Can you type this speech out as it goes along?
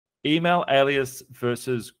email alias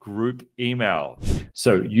versus group email.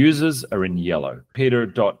 So users are in yellow.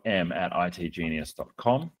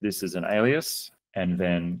 peter.m@itgenius.com. This is an alias, and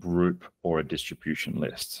then group or a distribution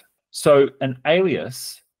list. So an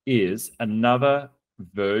alias is another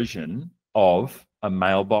version of a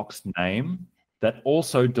mailbox name that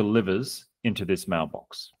also delivers into this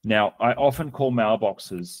mailbox. Now, I often call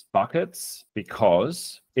mailboxes buckets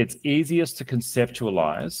because it's easiest to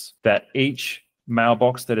conceptualize that each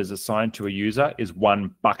mailbox that is assigned to a user is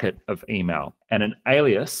one bucket of email. And an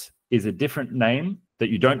alias is a different name that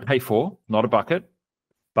you don't pay for, not a bucket,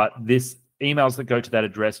 but this emails that go to that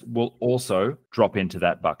address will also drop into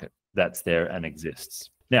that bucket that's there and exists.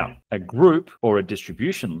 Now, a group or a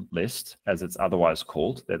distribution list, as it's otherwise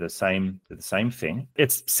called, they're the same thing.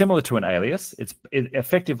 It's similar to an alias. It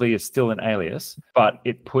effectively is still an alias, but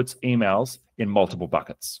it puts emails in multiple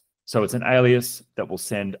buckets. So it's an alias that will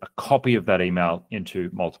send a copy of that email into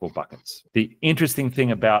multiple buckets. The interesting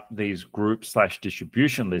thing about these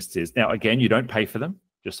group/distribution lists is, now again, you don't pay for them,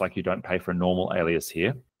 just like you don't pay for a normal alias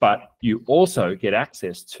here, but you also get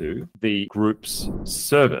access to the group's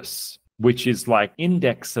service, which is like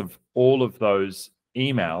index of all of those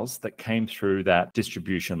emails that came through that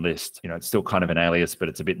distribution list. It's still kind of an alias, but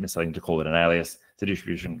it's a bit misleading to call it an alias. It's a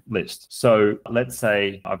distribution list. So let's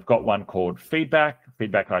say I've got one called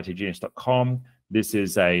feedback@itgenius.com. This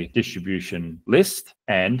is a distribution list,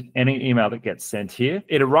 and any email that gets sent here,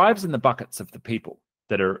 it arrives in the buckets of the people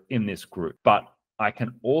that are in this group, but I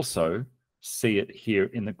can also see it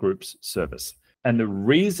here in the group's service. And the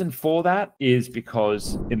reason for that is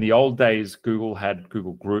because in the old days, Google had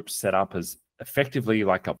Google Groups set up as effectively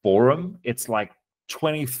like a forum. It's like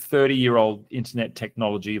 20, 30-year-old internet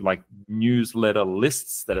technology, like newsletter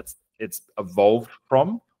lists that it's evolved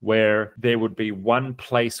from, where there would be one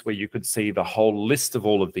place where you could see the whole list of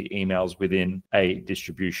all of the emails within a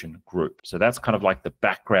distribution group. So that's kind of like the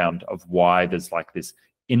background of why there's like this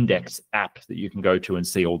index app that you can go to and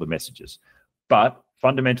see all the messages. But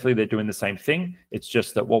fundamentally, they're doing the same thing. It's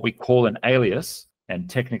just that what we call an alias, and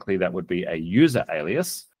technically that would be a user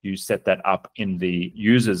alias, you set that up in the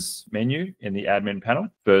users menu in the admin panel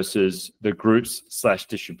versus the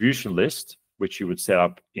groups/distribution list, which you would set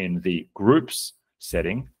up in the groups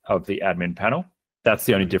setting of the admin panel. That's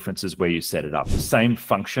the only difference, is where you set it up. Same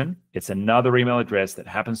function. It's another email address that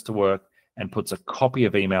happens to work and puts a copy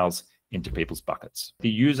of emails into people's buckets. The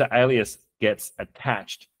user alias gets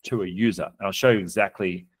attached to a user. And I'll show you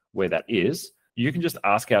exactly where that is. You can just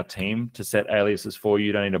ask our team to set aliases for you.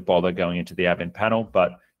 You don't need to bother going into the admin panel,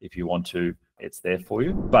 but if you want to, it's there for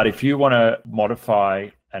you. But if you want to modify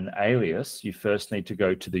an alias, you first need to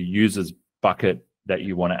go to the users bucket that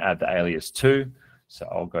you want to add the alias to. So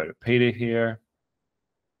I'll go to Peter here,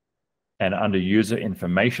 and under user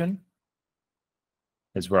information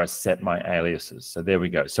is where I set my aliases. So there we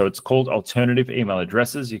go. So it's called alternative email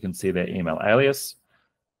addresses. You can see their email alias.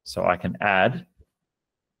 So I can add,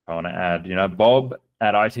 I want to add,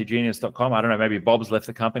 bob@itgenius.com. I don't know, maybe Bob's left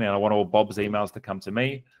the company and I want all Bob's emails to come to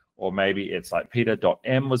me. Or maybe it's like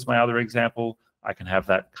peter.m was my other example. I can have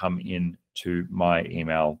that come in to my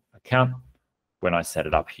email account when I set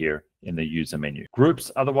it up here in the user menu.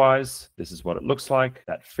 Groups, otherwise, this is what it looks like.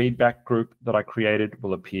 That feedback group that I created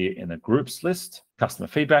will appear in the groups list. Customer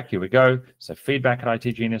feedback, here we go. So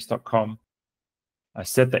feedback@itgenius.com. I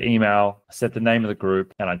set the email, I set the name of the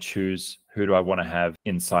group, and I choose who do I want to have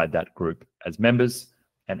inside that group as members.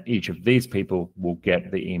 And each of these people will get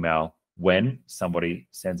the email when somebody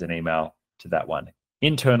sends an email to that one,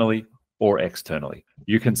 internally or externally.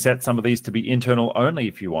 You can set some of these to be internal only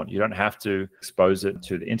if you want. You don't have to expose it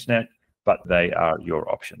to the internet, but they are your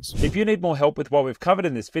options. If you need more help with what we've covered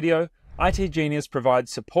in this video, itGenius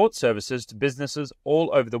provides support services to businesses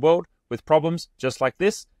all over the world with problems just like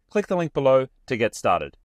this. Click the link below to get started.